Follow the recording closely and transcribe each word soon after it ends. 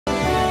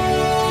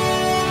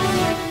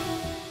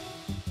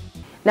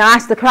Now,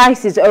 as the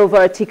crisis over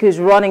Atiku's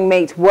running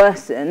mate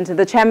worsened,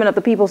 the chairman of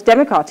the People's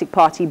Democratic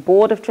Party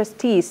Board of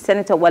Trustees,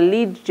 Senator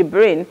Walid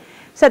Jibrin,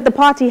 said the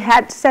party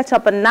had set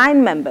up a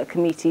 9-member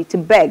committee to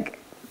beg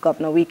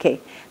Governor Wike.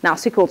 Now,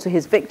 sequel to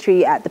his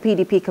victory at the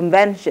PDP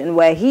convention,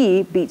 where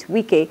he beat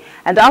Wike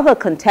and other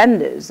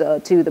contenders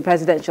to the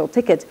presidential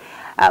ticket,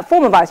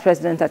 former Vice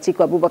President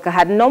Atiku Abubakar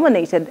had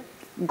nominated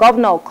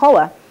Governor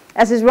Okowa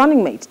as his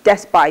running mate,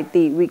 despite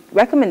the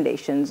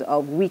recommendations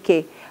of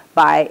Wike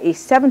by a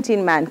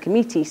 17-man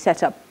committee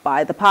set up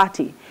by the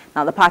party.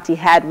 Now, the party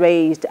had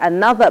raised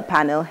another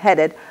panel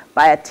headed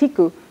by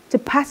Atiku to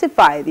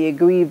pacify the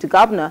aggrieved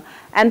governor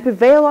and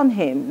prevail on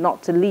him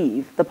not to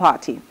leave the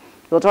party.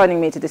 Well,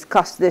 joining me to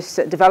discuss this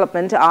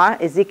development are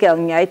Ezekiel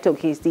Nya-Etok,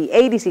 he's the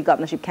ADC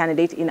Governorship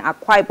Candidate in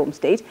Akwa-Ibom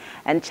State,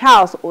 and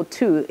Charles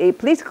Otu, a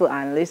political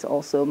analyst,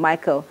 also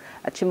Michael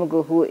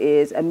Achimugu, who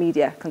is a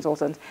media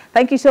consultant.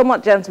 Thank you so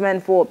much, gentlemen,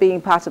 for being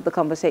part of the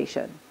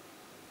conversation.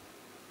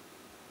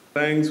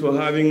 Thanks for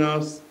having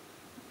us.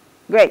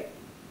 Great.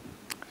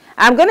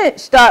 I'm going to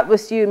start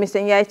with you,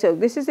 Mr. Nya-Etok.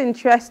 This is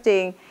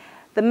interesting.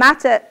 The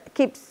matter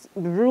keeps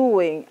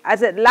brewing.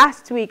 As at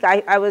last week,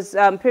 I was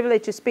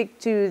privileged to speak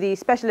to the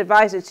special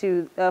advisor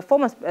to,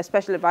 former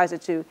special advisor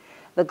to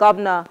the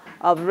governor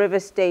of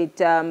Rivers State,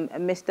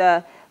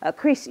 Mr.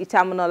 Chris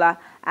Itamunola,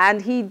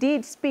 and he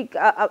did speak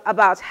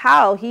about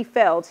how he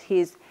felt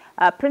his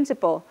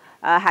principal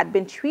had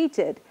been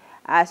treated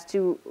as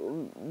to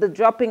the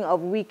dropping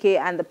of Wike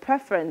and the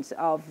preference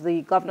of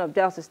the governor of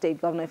Delta State,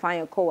 Governor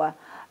Okowa,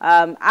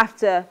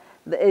 after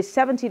a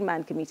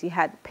 17-man committee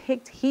had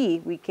picked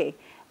Wike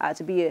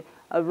to be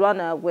a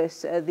runner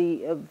with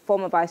the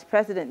former vice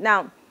president.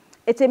 Now,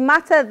 it's a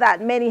matter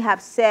that many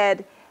have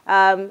said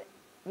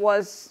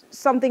was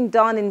something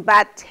done in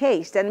bad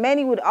taste, and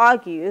many would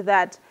argue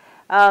that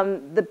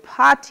the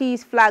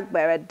party's flag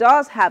bearer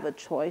does have a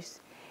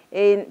choice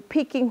in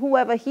picking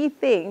whoever he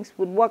thinks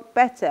would work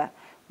better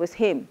with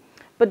him.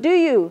 But do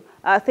you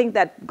think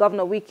that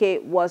Governor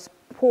Wike was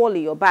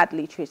poorly or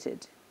badly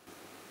treated?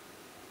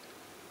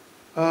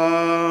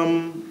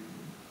 The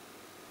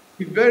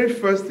very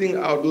first thing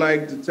I would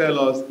like to tell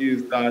us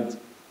is that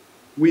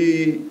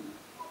we're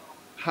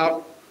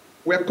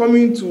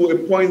coming to a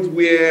point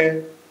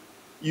where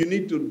you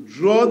need to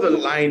draw the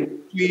line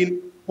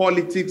between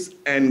politics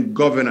and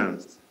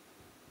governance.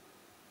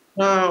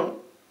 Now,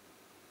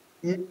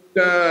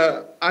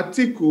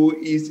 Atiku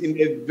is in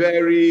a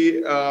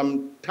very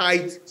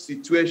tight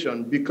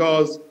situation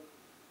because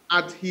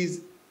at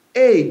his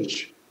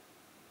age,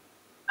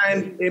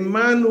 and a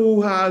man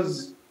who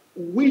has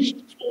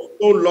wished for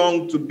so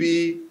long to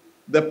be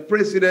the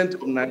president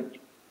of Nigeria,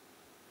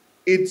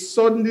 it's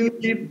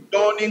suddenly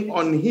dawning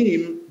on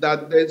him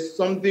that there's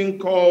something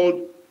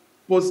called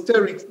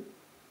posterity.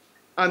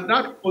 And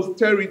that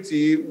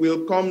posterity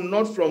will come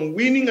not from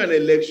winning an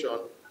election,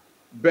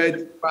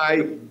 but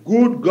by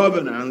good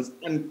governance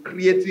and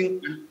creating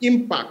an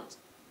impact.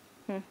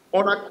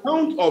 On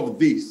account of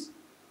this,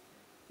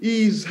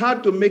 he's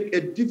had to make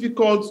a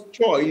difficult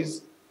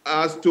choice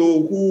as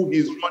to who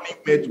his running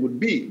mate would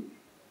be.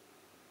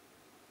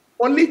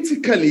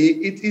 Politically,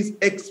 it is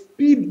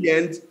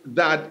expedient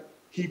that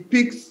he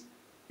picks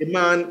a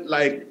man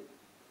like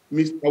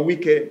Mr.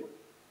 Wike,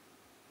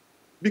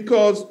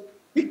 because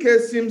Wike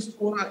seems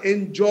to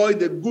enjoy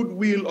the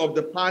goodwill of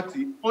the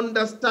party,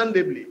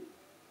 understandably.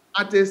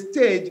 At a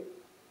stage,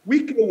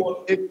 Wike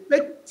was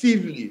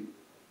effectively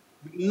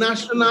the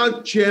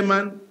national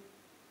chairman,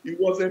 he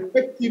was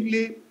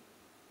effectively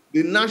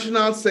the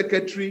national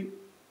secretary,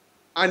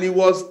 and he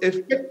was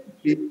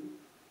effectively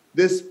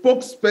the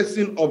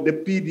spokesperson of the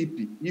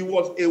PDP. He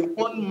was a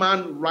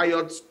one-man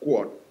riot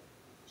squad.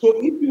 So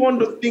if you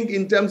want to think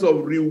in terms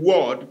of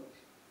reward,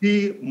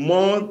 he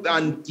more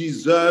than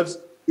deserves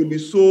to be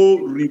so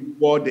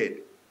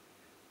rewarded.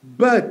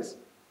 But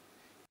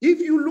if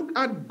you look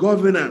at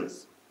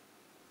governance,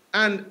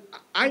 and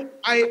I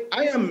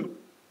am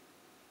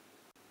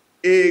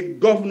a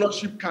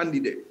governorship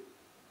candidate,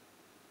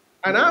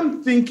 and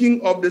I'm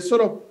thinking of the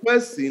sort of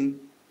person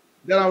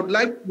that I would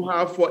like to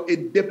have for a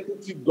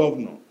deputy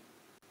governor.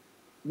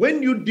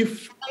 When you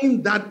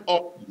define that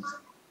office,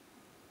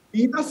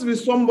 it has to be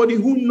somebody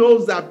who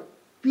knows that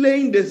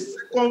playing the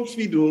second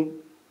fiddle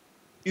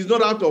is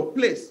not out of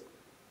place.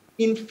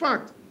 In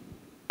fact,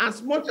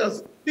 as much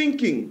as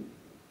thinking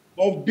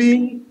of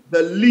being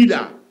the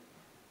leader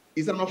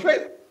is an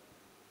offense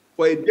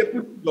for a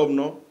deputy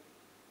governor,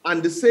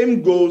 and the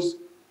same goes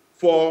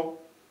for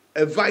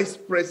a vice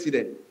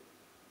president.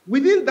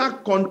 Within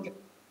that context,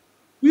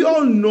 we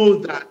all know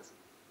that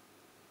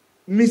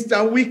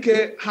Mr.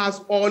 Wike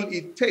has all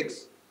it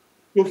takes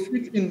to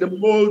fit in the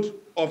mold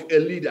of a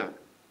leader.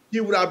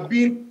 He would have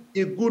been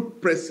a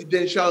good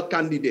presidential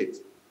candidate.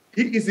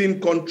 He is in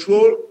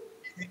control,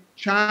 he's in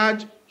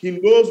charge, he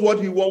knows what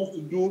he wants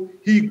to do,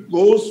 he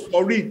goes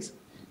for it.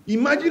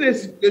 Imagine a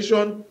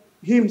situation,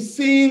 him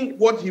seeing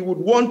what he would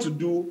want to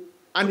do,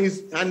 and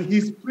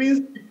his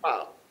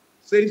principal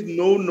says,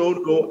 no, no,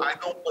 no, I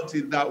don't want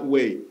it that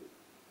way.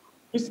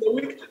 Mr.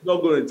 Wike is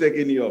not going to take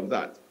any of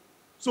that.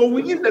 So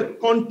within the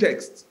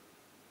context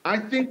I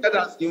think that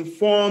has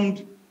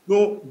informed,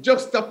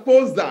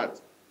 juxtapose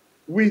that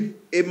with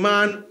a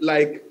man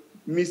like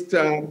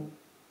Mr.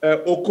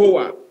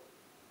 Okowa.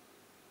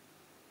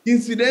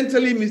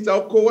 Incidentally,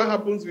 Mr. Okowa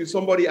happens to be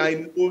somebody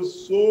I know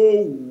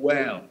so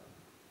well.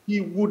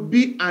 He would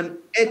be an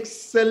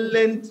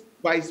excellent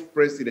vice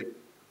president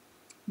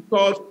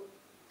because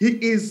he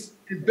is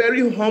a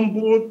very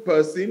humble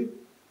person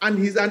and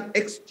he's an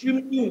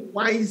extremely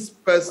wise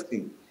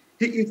person.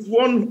 He is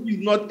one who is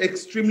not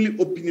extremely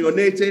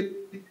opinionated,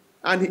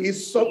 and he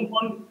is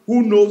someone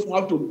who knows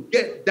how to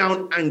get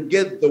down and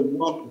get the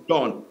work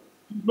done.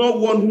 He's not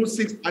one who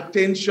seeks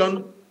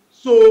attention.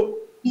 So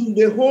in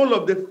the whole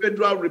of the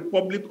Federal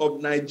Republic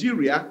of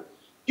Nigeria,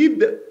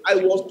 if I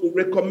was to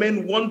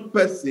recommend one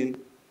person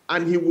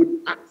and he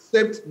would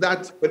accept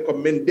that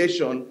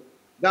recommendation,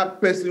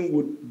 that person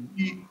would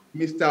be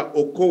Mr.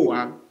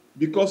 Okowa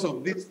because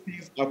of these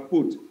things are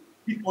put.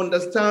 He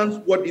understands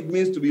what it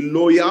means to be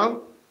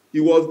loyal. He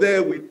was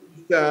there with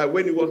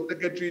when he was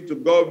secretary to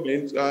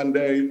government, and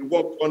he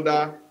worked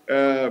under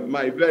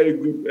my very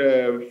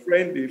good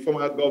friend, the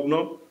former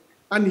governor.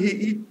 And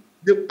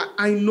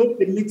I know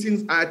the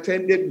meetings I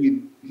attended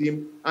with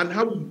him and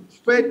how he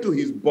fed to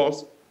his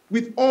boss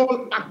with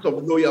all acts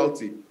of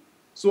loyalty.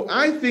 So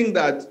I think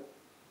that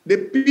the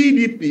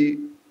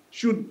PDP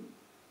should,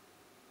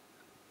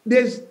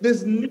 there's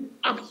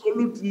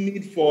absolute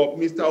need for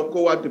Mr.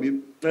 Okowa to be,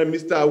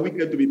 Mr.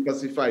 Wike to be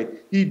pacified.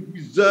 He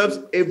deserves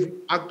every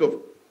act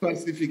of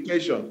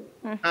pacification.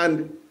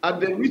 And at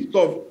the risk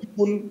of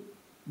even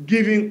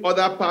giving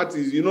other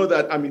parties, you know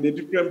that I'm in a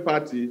different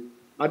party,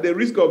 at the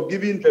risk of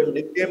giving them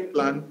a game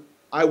plan,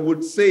 I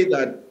would say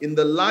that in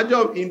the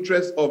larger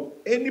interest of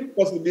any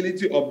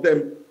possibility of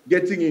them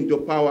getting into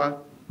power,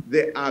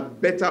 they are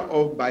better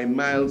off by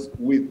miles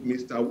with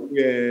Mr.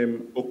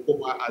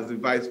 Okowa as the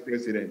vice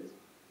president.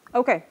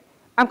 Okay.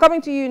 I'm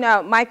coming to you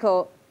now,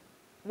 Michael.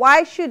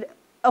 Why should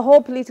a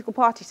whole political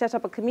party set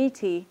up a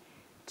committee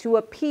to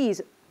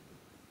appease,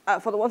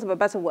 for the want of a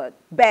better word,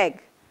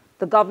 beg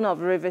the governor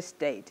of Rivers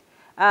State?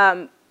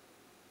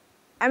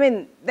 I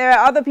mean, there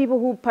are other people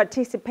who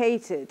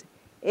participated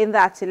in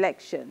that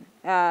election.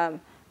 And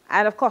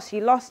of course,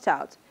 he lost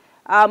out.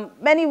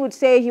 Many would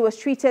say he was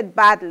treated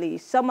badly.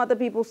 Some other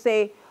people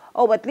say,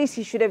 oh, at least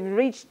he should have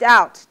reached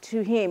out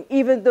to him,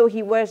 even though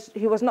he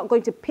was not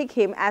going to pick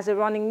him as a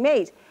running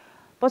mate.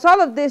 But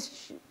all of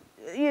this,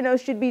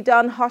 should be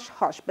done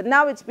hush-hush. But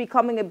now it's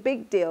becoming a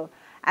big deal.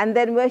 And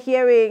then we're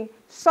hearing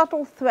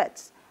subtle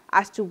threats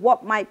as to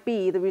what might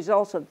be the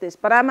results of this.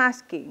 But I'm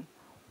asking,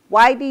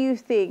 why do you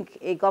think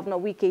a Governor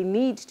Wike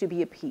needs to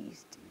be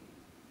appeased?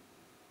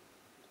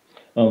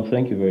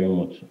 Thank you very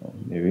much,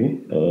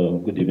 Mary.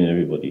 Good evening,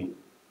 everybody.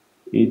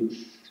 It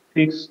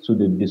speaks to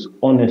the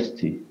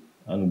dishonesty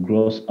and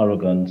gross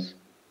arrogance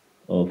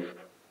of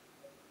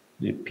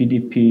the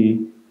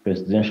PDP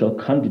presidential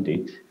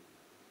candidate,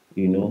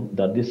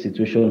 that this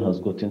situation has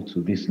gotten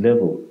to this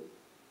level.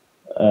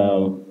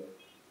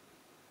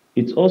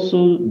 It's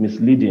also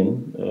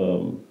misleading,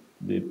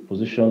 the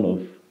position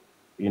of,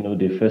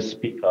 the first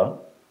speaker,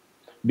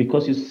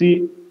 because you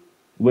see,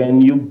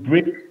 when you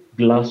break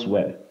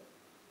glassware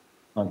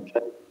and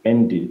try to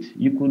end it,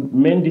 you could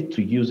mend it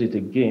to use it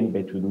again,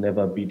 but it will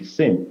never be the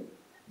same.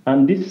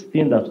 And this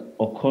thing that's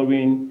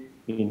occurring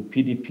in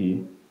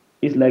PDP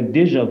is like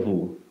deja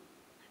vu,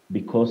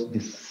 because the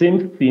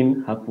same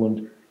thing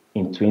happened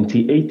in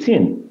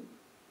 2018.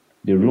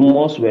 The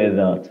rumors were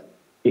that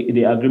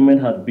the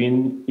agreement had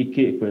been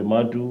Ike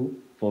Ekweremadu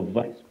for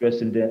vice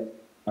president,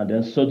 and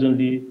then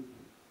suddenly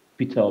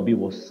Peter Obi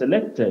was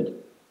selected.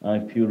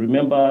 And if you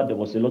remember, there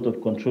was a lot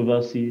of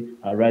controversy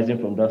arising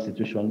from that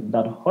situation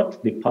that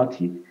hurt the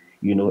party,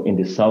 in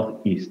the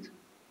Southeast.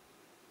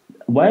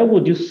 Why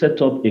would you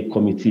set up a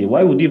committee?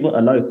 Why would you even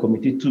allow a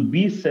committee to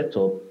be set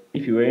up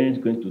if you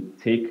weren't going to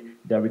take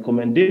their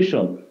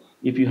recommendation?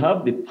 If you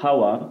have the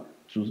power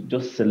to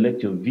just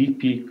select your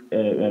VP,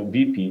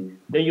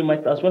 then you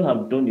might as well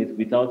have done it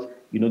without,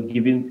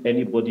 giving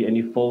anybody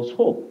any false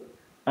hope.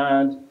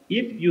 And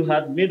if you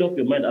had made up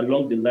your mind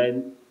along the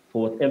line,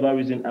 for whatever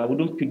reason, I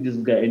wouldn't pick this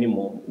guy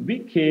anymore.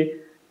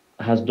 Wike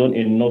has done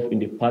enough in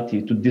the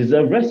party to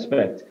deserve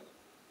respect,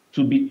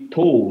 to be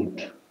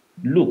told,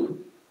 look,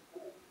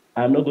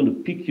 I'm not going to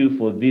pick you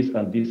for this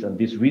and this and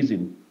this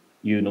reason.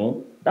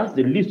 That's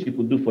the least you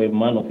could do for a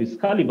man of his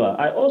caliber.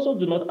 I also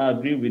do not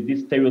agree with this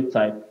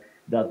stereotype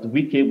that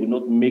Wike will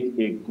not make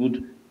a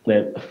good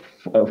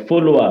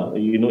follower,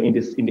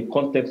 in the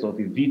context of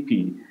a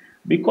VP,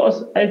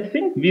 because I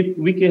think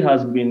Wike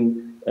has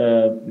been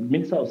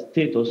Minister of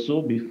State or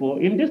so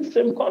before in this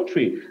same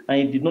country, and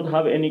he did not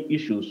have any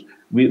issues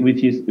with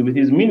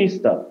his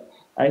minister.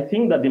 I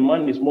think that the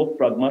man is more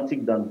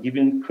pragmatic than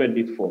given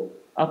credit for.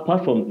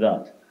 Apart from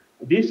that,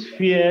 this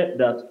fear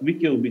that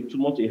Wike will be too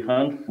much a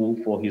handful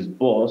for his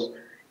boss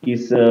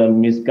is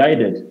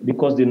misguided,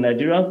 because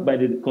by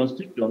the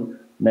constitution,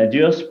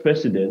 Nigeria's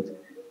president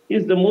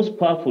is the most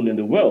powerful in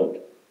the world.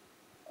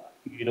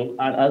 And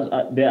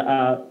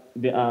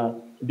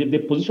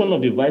the position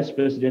of the vice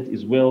president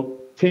is well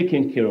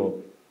taken care of.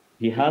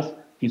 He has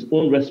his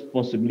own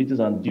responsibilities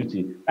and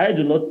duty. I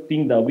do not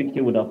think that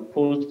Wike would have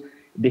posed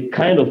the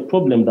kind of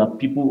problem that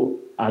people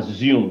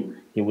assume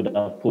he would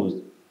have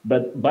posed.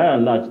 But by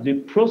and large, the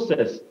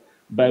process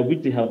by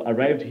which they have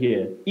arrived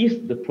here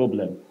is the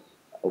problem.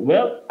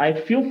 Well, I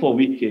feel for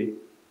Wike.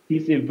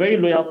 He's a very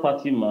loyal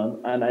party man,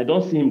 and I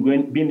don't see him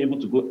being able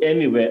to go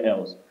anywhere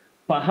else.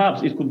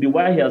 Perhaps it could be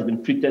why he has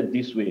been treated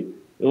this way.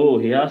 Oh,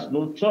 he has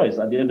no choice.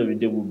 At the end of the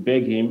day, we'll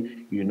beg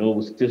him,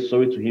 we'll say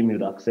sorry to him,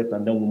 he'll accept,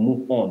 and then we'll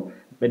move on.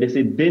 But there's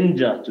a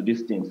danger to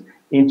these things.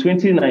 In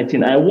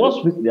 2019, I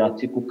was with the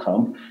Atiku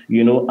camp,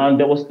 and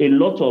there was a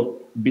lot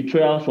of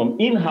betrayal from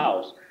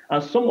in-house,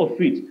 and some of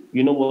it,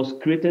 was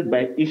created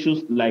by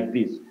issues like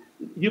this.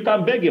 You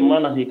can beg a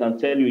man and he can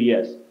tell you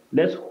yes.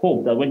 Let's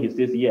hope that when he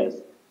says yes,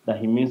 that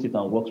he means it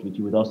and works with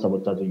you without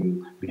sabotaging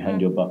you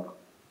behind your back.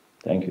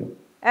 Thank you.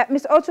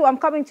 Mr. Otu, I'm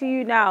coming to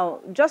you now.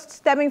 Just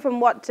stemming from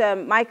what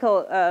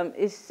Michael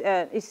is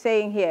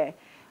saying here,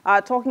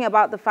 talking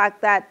about the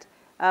fact that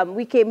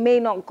Wike may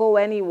not go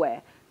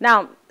anywhere.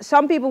 Now,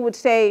 some people would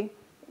say,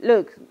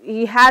 look,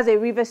 he has a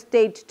River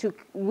State to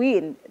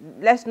win.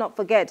 Let's not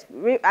forget,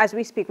 as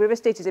we speak, River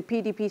State is a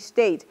PDP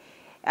state.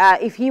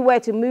 If he were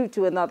to move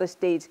to another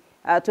state,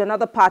 to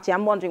another party,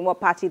 I'm wondering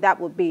what party that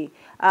would be.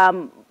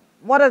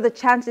 What are the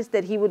chances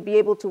that he would be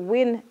able to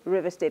win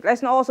River State?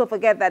 Let's not also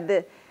forget that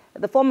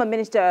the former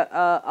Minister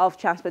of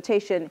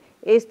Transportation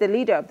is the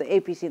leader of the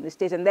APC in the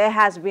state, and there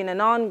has been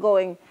an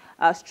ongoing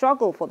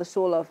struggle for the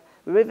soul of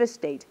River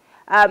State.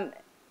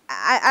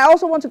 I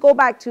also want to go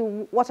back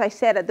to what I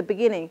said at the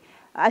beginning.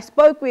 I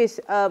spoke with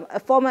a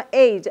former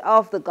aide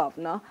of the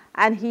governor,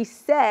 and he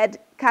said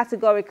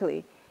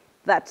categorically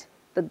that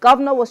the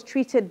governor was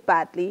treated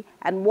badly,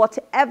 and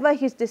whatever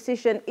his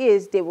decision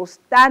is, they will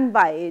stand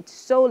by it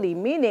solely,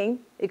 meaning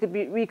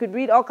we could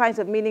read all kinds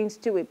of meanings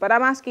to it. But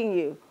I'm asking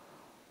you,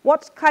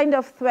 what kind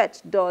of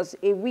threat does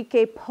a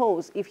Wike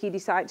pose if he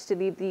decides to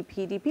leave the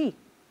PDP?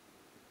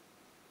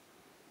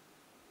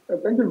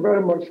 Thank you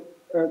very much.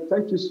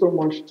 Thank you so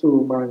much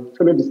to my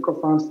fellow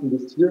discussants in the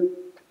studio.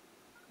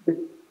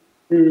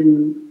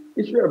 The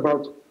issue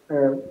about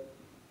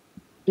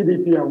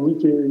PDP and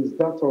Wike is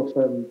that of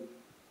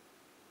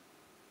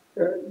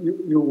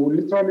you will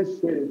literally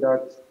say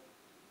that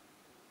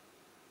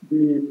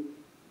the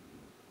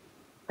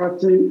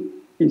party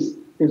is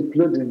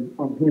imploding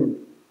on him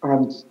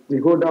and the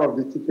holder of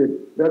the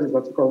ticket, that is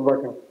Atiku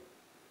Abubakar.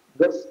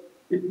 Because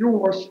if you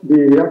watch the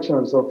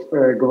reactions of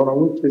Governor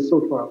Wike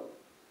so far,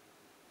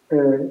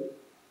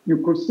 you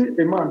could see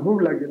a man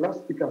who, like the last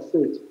speaker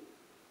said,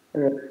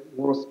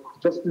 was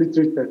justly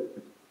treated.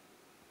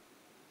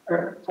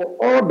 For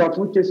all that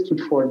Wike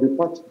stood for in the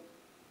party,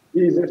 he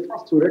is a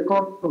first to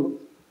reckon with.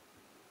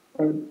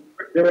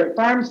 There were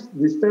times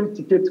the same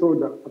ticket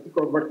holder,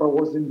 Atiku Abubakar,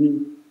 was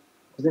in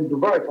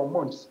Dubai for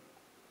months.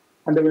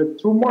 And there were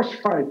too much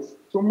fights,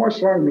 too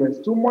much wranglings,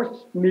 too much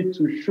need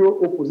to show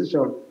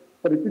opposition,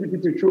 for the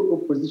PDP to show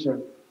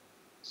opposition.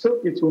 So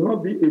it will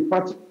not be a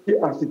party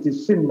as it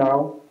is seen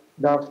now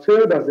that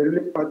failed as a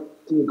ruling party,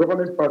 a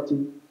governing party,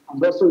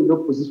 and also in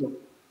opposition.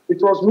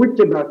 It was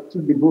Wike that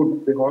took the bull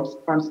by the horns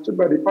and stood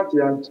by the party,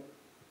 and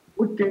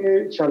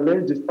Wike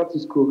challenged the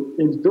status quo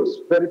in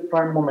those very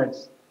prime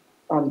moments.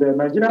 And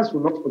Nigerians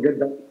will not forget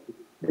that.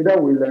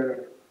 Neither will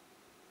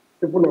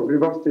people of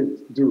River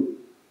State do.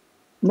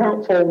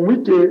 Now, for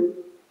Wike,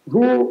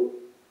 who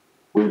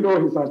we know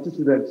his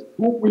antecedents,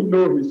 who we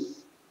know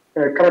his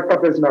character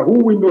persona,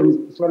 who we know his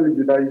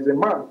personality, that is a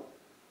man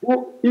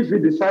who, if he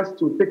decides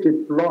to take a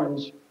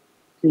plunge,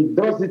 he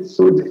does it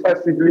so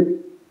decisively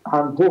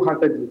and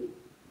wholeheartedly.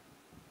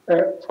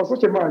 For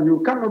such a man, you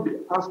cannot be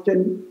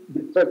asking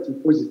the threat he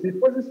poses. He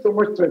poses so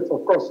much threats,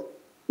 of course.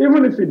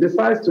 Even if he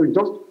decides to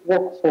just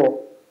work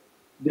for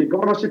the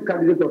governorship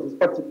candidate of his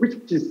party,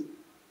 which is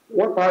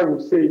what I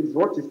would say is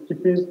what is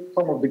keeping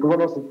some of the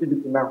governors in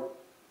PDP now.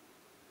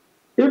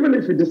 Even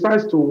if he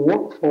decides to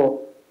work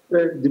for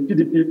the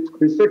PDP for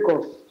the sake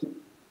of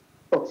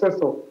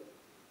successor,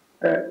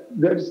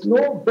 there is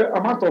no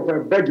amount of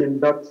begging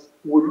that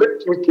will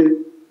make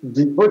Wike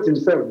devote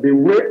himself the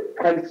way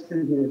I see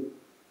him,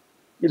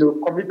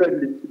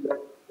 committedly to that.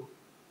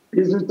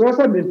 He's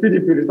interested in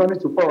PDP returning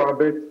to power,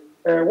 but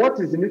what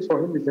is in it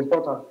for him is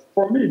important.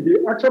 For me,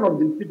 the action of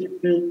the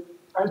PDP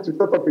trying to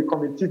set up a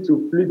committee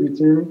to plead with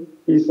him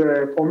is,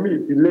 for me,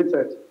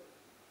 belated.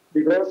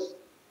 Because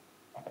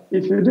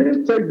if you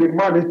didn't take the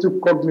man into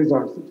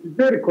cognizance, if you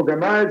didn't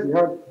recognize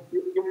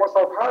you must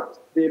have had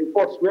the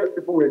reports where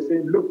people were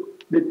saying,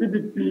 look, the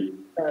PDP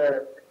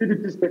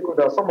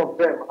stakeholders, some of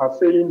them are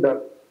saying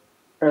that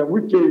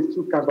Wike is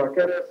too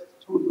cantankerous,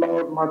 too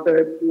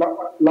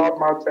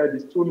loud-mouthed,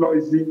 is too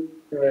noisy.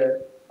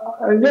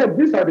 And yet,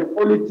 these are the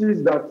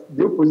qualities that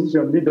the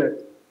opposition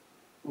needed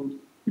to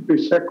keep a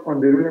check on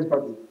the ruling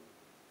party.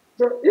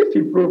 So if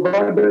he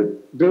provided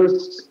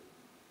those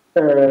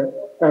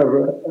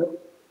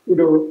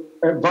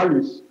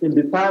values in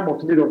the time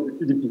of need of the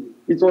PDP,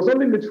 it was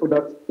only needful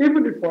that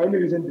even if for any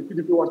reason the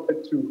PDP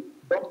wanted to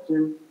dump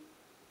him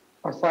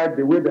aside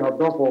the way they have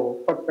done for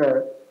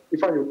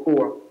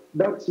Okowa,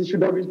 that he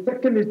should have been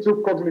taken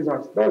into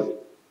cognizance.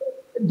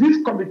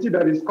 this committee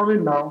that is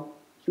coming now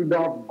should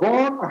have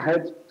gone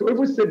ahead to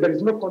even say there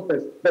is no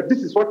contest, that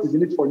this is what is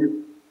in it for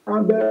you.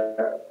 And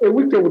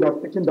Wike would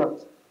have taken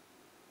that.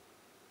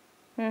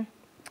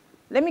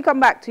 Let me come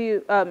back to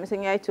you, Mr.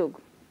 Nya-Etok.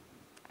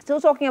 Still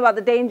talking about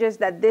the dangers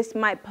that this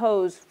might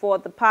pose for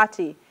the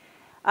party.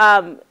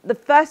 The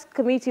first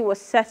committee was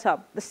set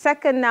up. The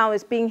second now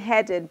is being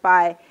headed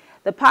by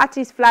the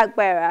party's flag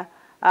bearer,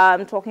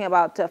 talking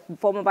about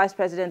former Vice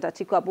President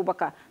Atiku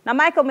Abubakar. Now,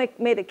 Michael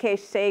made a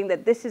case saying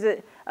that this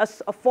is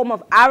a form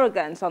of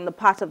arrogance on the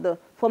part of the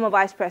former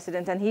Vice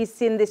President, and he's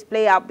seen this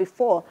play out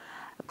before.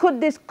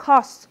 Could this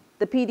cost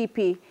the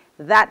PDP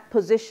that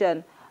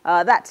position,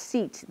 that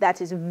seat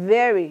that is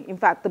very, in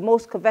fact, the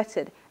most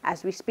coveted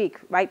as we speak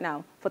right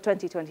now for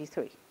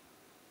 2023?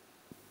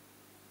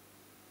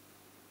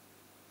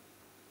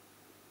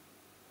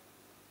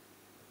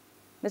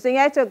 Mr.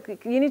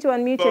 Nya-Etok, you need to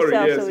unmute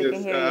yourself so we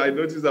can hear you. I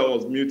noticed I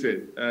was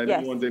muted. I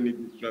didn't want any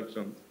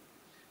distractions.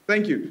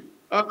 Thank you.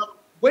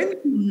 When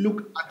you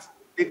look at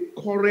the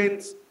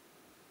current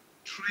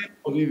trend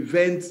of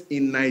events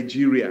in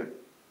Nigeria,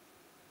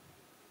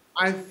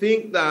 I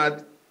think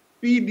that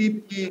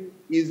PDP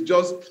is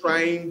just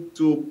trying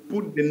to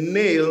put the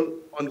nail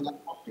on the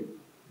coffin.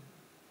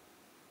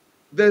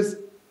 There's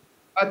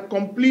a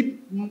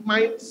complete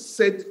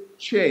mindset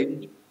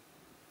change,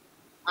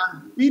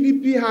 and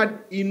PDP had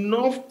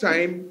enough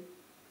time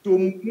to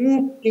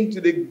move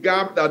into the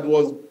gap that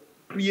was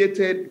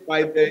created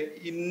by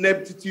the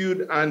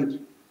ineptitude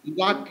and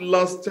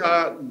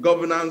lackluster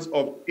governance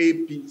of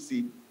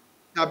APC.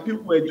 That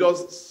people were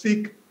just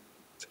sick,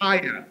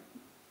 tired.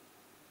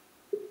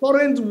 The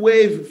current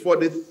wave for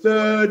the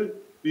third,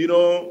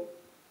 what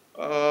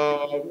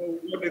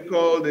they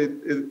call the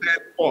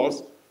third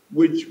force,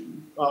 which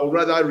I would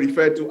rather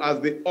refer to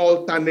as the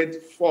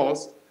alternate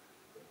force,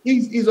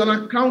 is on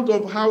account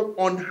of how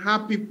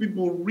unhappy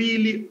people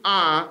really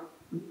are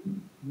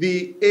with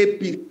the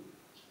APC.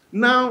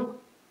 Now,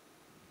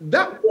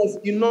 that was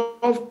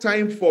enough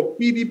time for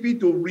PDP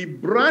to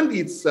rebrand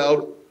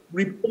itself,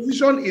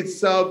 reposition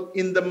itself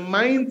in the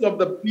minds of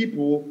the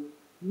people,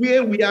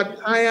 where we are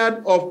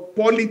tired of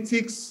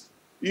politics.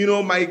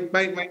 My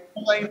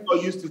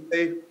father-in-law used to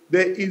say,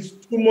 there is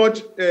too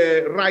much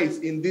rice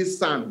in this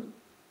sand.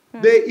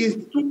 There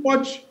is too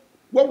much.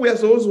 What we are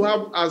supposed to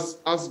have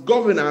as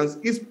governance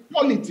is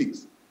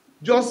politics,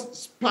 just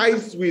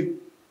spiced with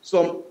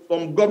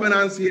some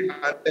governance here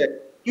and there,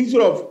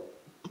 instead of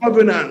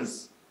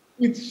governance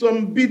with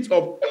some bit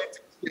of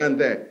politics here and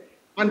there.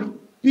 And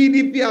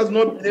PDP has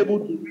not been able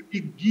to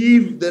really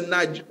give the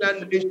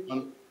Nigerian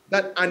nation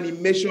that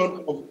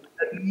animation of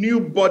a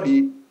new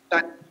body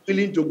that is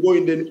willing to go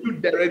in the new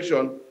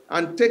direction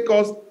and take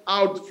us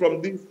out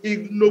from this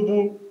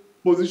ignoble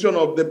position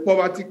of the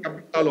poverty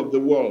capital of the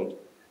world.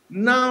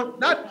 Now,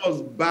 that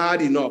was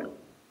bad enough.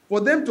 For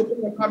them to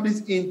come and have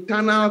this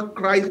internal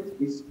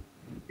crisis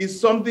is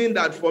something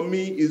that, for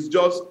me, is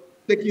just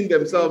taking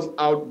themselves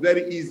out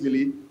very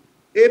easily.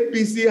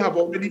 APC have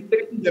already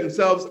taken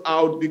themselves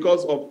out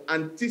because of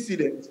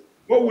antecedents.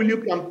 What will you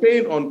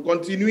campaign on?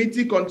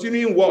 Continuity?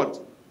 Continuing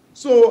what?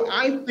 So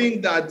I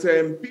think that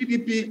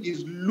PDP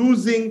is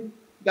losing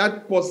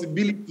that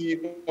possibility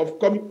of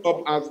coming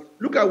up as,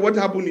 look at what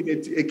happened in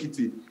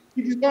Ekiti.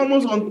 It is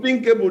almost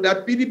unthinkable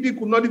that PDP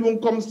could not even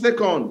come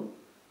second.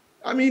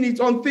 I mean, it's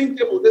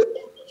unthinkable. There's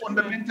something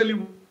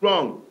fundamentally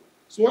wrong.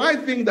 So I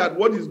think that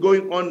what is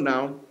going on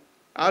now,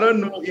 I don't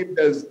know if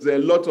there's a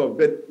lot of,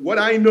 but what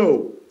I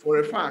know for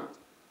a fact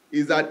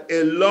is that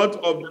a lot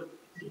of the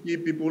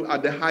PDP people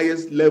at the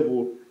highest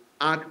level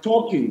are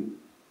talking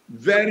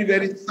very,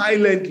 very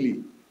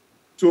silently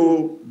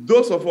to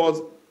those of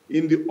us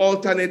in the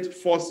alternate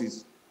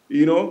forces.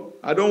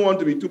 I don't want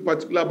to be too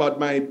particular about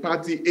my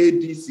party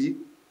ADC,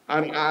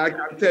 and I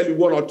can tell you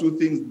one or two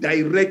things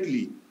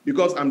directly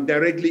because I'm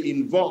directly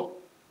involved.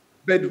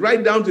 But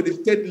right down to the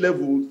state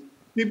levels,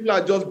 people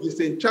are just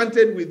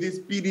disenchanted with this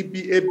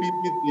PDP, APP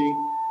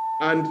thing,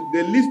 and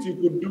the least you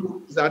could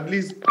do is at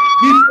least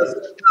give us a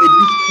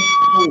decent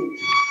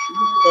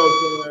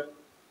vote.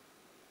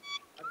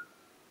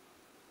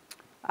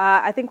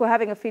 I think we're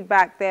having a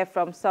feedback there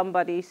from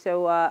somebody,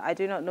 so I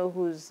do not know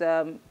whose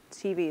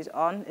TV is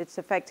on. It's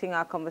affecting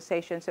our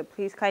conversation, so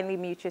please kindly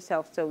mute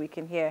yourself so we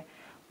can hear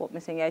what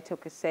Mr.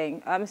 Nya-Etok is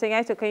saying. Mr.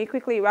 Nya-Etok, can you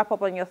quickly wrap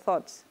up on your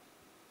thoughts?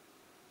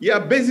 Yeah,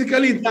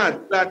 basically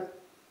that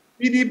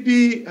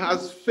PDP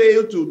has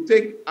failed to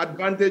take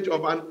advantage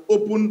of an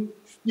open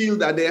field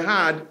that they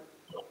had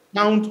on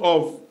account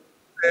of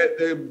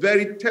the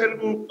very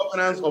terrible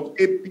governance of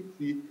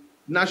APC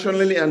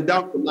nationally and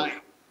down the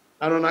line.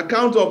 And on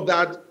account of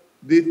that,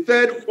 the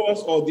third force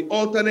or the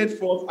alternate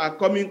force are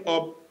coming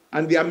up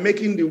and they are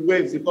making the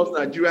waves because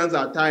Nigerians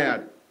are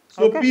tired.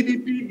 So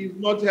PDP is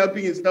not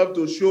helping itself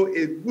to show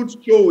a good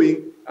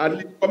showing, at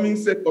least coming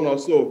second or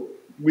so,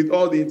 with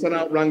all the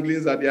internal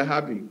wranglings that they're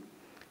having.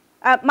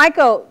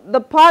 Michael,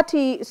 the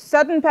party,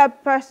 certain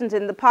persons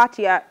in the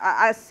party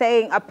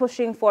are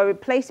pushing for a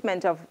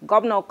replacement of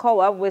Governor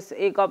Okowa with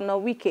a Governor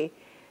Wike,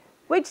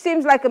 which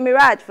seems like a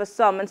mirage for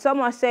some. And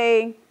some are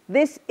saying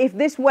if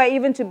this were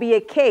even to be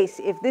a case,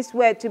 if this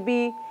were to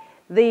be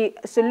the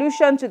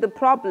solution to the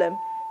problem,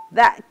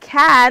 that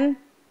can,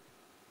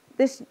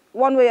 this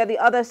one way or the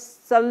other,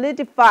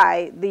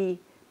 solidify the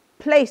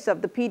place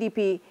of the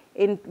PDP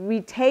in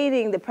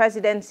retaining the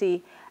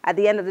presidency at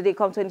the end of the day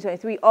come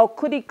 2023? Or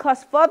could it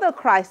cause further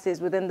crisis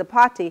within the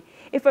party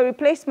if a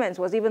replacement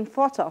was even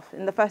thought of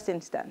in the first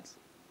instance?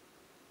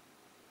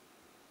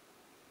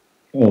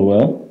 Oh,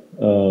 well,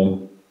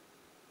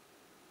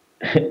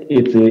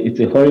 it's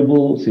a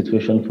horrible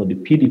situation for the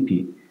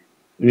PDP.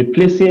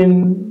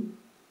 Replacing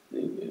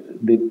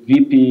the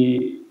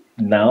VP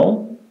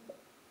now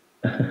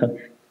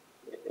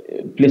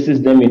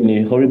places them in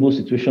a horrible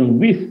situation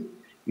with,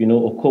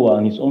 Okowa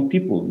and his own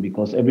people,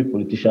 because every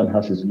politician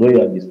has his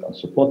loyalists and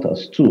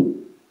supporters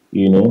too.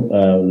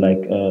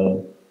 Like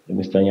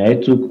Mr.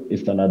 Nya-Etok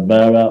is an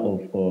admirer of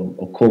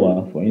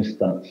Okowa, for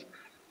instance.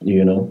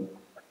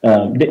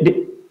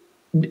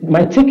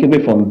 My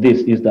takeaway from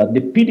this is that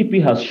the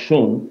PDP has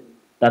shown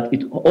that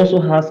it also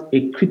has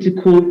a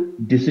critical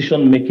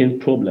decision-making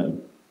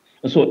problem.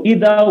 And so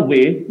either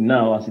way,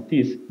 now as it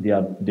is, they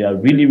are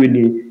really,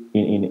 really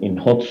in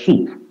hot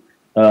soup.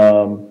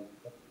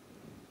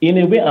 In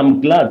a way,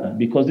 I'm glad,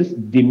 because this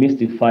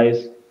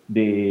demystifies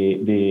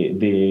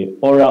the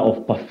aura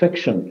of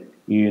perfection,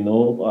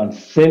 and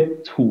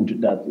sainthood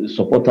that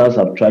supporters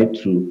have tried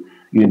to,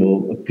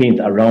 paint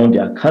around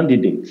their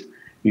candidates.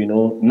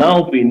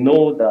 Now we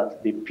know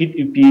that the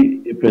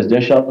PDP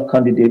presidential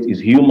candidate is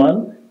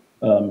human,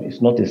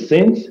 is not a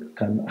saint,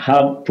 can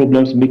have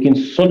problems making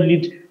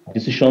solid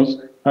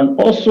decisions, and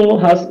also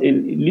has a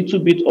little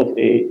bit of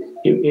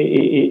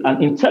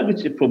an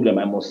integrity problem,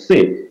 I must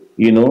say.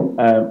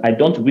 I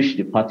don't wish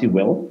the party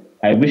well.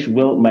 I wish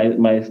well,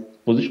 my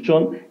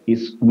position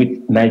is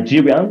with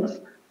Nigerians,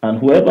 and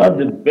whoever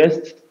the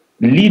best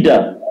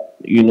leader,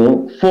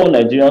 for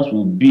Nigerians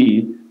will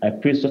be, I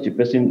pray such a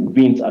person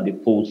wins at the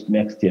polls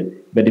next year.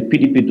 But the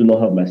PDP do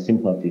not have my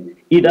sympathy.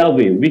 Either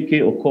way,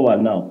 Wike, Okowa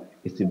now,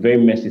 it's a very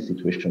messy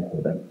situation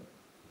for them.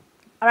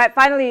 All right,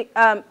 finally,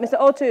 Mr.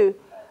 Otu,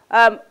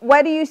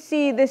 where do you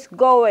see this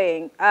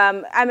going?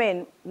 I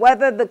mean,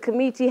 whether the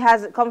committee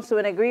comes to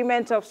an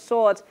agreement of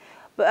sorts,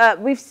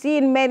 but we've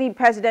seen many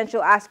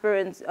presidential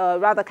aspirants,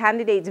 rather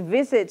candidates,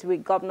 visit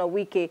with Governor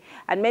Wike,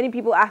 and many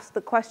people ask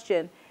the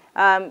question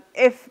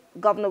if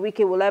Governor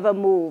Wike will ever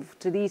move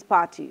to these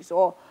parties,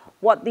 or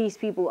what these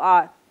people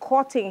are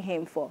courting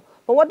him for.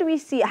 But what do we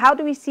see? How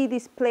do we see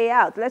this play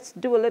out? Let's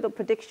do a little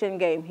prediction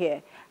game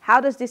here. How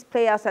does this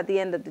play out at the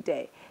end of the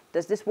day?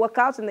 Does this work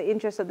out in the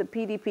interest of the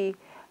PDP?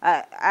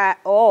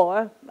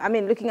 Or, I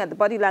mean, looking at the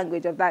body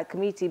language of that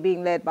committee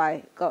being led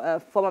by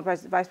former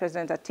Vice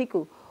President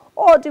Atiku,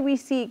 or do we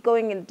see it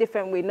going in a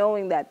different way,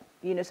 knowing that,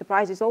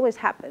 surprises always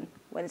happen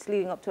when it's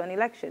leading up to an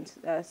election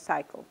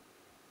cycle?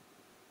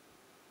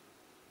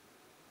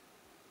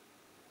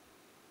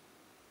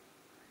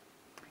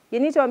 You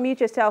need to unmute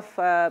yourself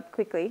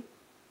quickly.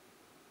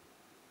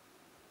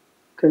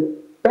 Okay.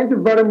 Thank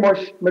you very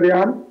much,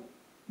 Marianne.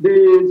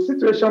 The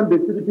situation the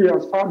PDP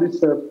has found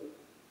itself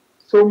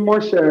so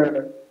much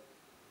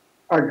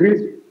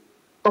agrees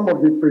some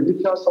of the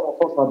predictions some of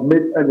us have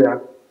made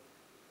earlier.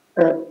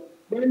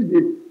 When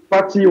the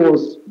party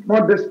was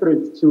more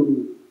desperate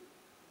to,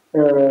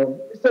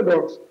 instead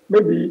of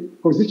maybe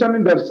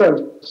positioning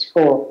themselves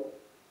for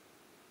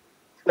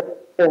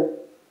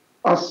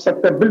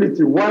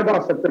acceptability, wider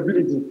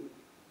acceptability,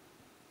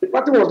 the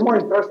party was more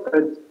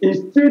interested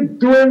in still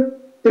doing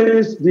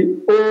things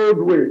the old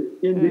way,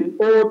 in the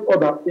old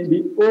order, in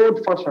the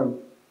old fashion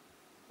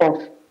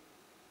of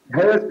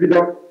highest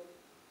bidder,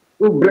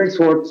 who brings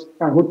what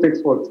and who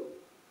takes what.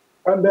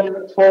 And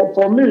then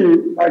for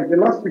me, like the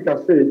last speaker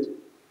said,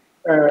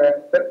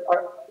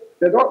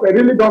 they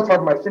really don't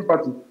have my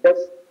sympathy,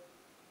 because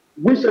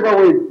whichever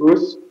way it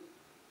goes,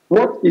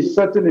 what is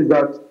certain is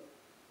that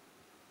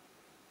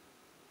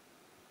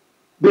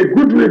the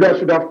goodwill that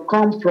should have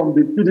come from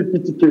the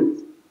PDP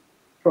ticket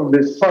from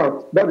the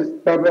south, that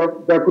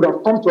could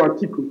have come to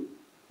Atiku,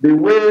 the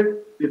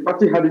way the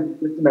party had it in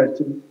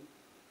 2019,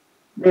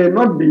 may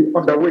not be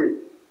on the way.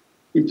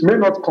 It may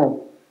not come.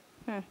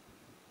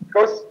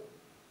 Because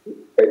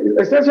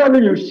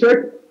essentially you check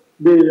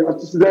the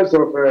antecedents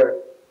of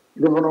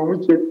Governor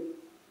Wike.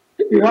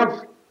 If you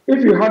have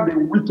the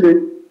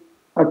Wike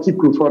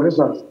Atiku, for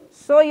instance.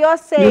 So you're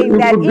saying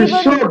that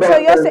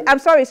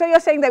so you're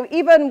saying that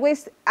even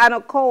with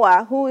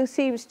Okowa, who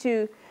seems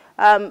to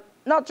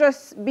not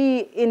just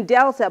be in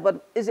Delta,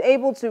 but is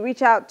able to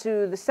reach out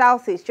to the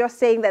Southeast, you're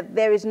saying that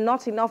there is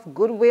not enough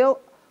goodwill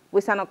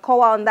with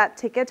Okowa on that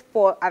ticket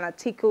for an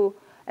Atiku,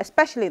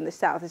 especially in the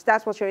South. Is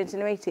that what you're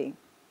insinuating?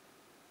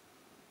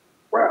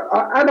 Well,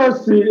 I don't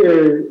see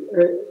a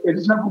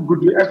reasonable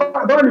goodwill.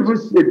 I don't even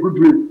see a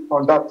goodwill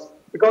on that,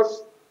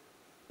 because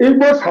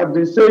Igbos had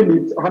been saying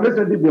it, Hannes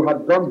and Igbo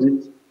had drummed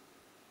it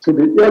to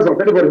the ears of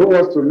anybody who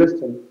wants to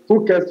listen,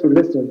 who cares to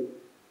listen,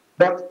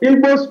 that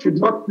Igbos should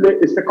not play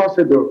a second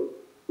fiddle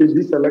in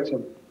this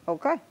election.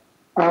 Okay.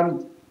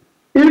 And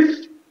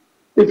if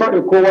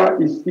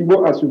Okowa is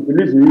Igbo as we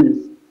believe he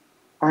is,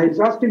 and he's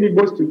asking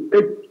Igbos to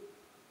take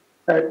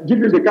give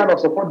you the kind of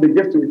support they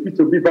gave to a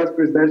P2B vice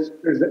president,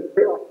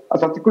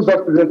 as Atiku's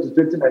vice president in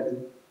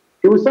 2019,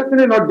 he will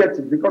certainly not get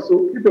it because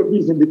P2B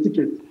is in the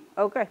ticket.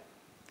 Okay.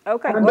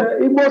 Okay. And the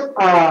Igbos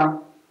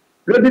are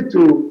ready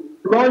to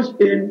plunge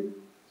in,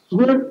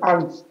 swim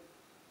and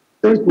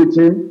sink with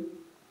him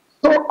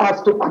so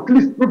as to at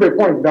least prove a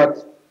point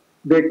that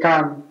they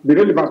can be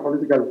relevant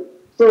politically.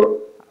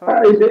 So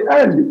in the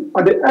end,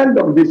 at the end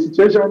of the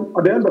situation,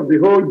 at the end of the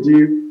whole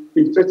deal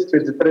in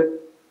 2023,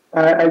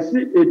 I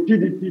see a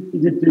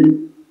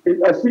PDP,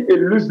 I see a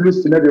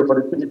lose-lose scenario for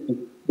the PDP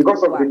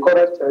because of the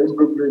current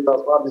inbreak rate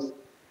as well as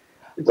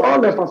it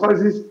all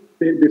emphasizes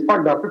the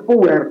fact that people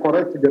were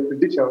correct in their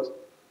predictions,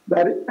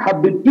 that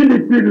had the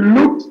PDP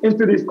looked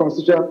into this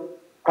constitution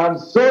and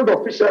zoned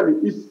officially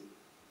its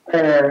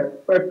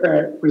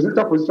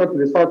presidential position to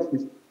the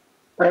southeast,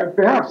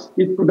 perhaps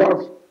it could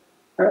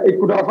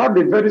have had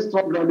a very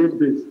strong rallying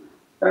base.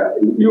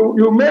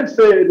 You may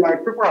say,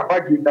 like people have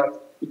argued, that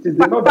it is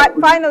the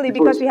northern. Finally,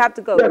 because we have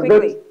to go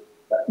quickly.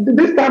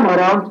 This time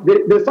around,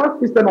 the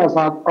Southeasterners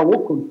have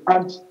awoken,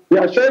 and they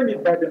are showing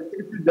it by the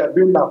activities they are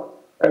doing now,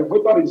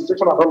 voter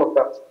registration and all of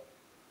that.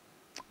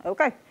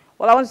 Okay.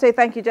 Well, I want to say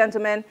thank you,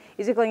 gentlemen.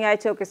 Ezekiel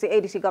Nya-Etok is the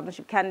ADC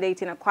Governorship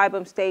Candidate in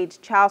Akwa-Ibom State.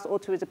 Charles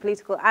Otu is a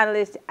political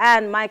analyst,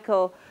 and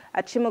Michael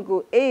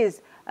Achimugu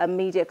is a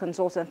media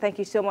consultant. Thank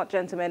you so much,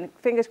 gentlemen.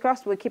 Fingers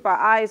crossed, we'll keep our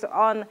eyes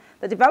on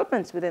the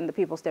developments within the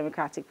People's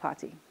Democratic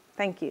Party.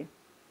 Thank you.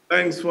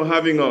 Thanks for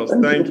having us.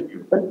 Thank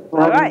you.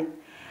 All right.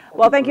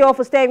 Well, thank you all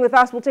for staying with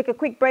us. We'll take a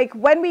quick break.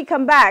 When we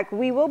come back,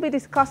 we will be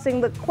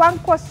discussing the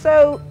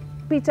Kwankwaso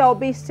Peter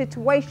Obi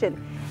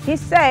situation.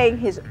 He's saying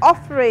he's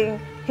offering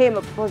him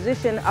a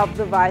position of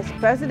the vice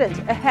president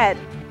ahead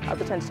of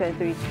the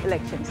 2023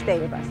 election. Stay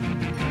with us.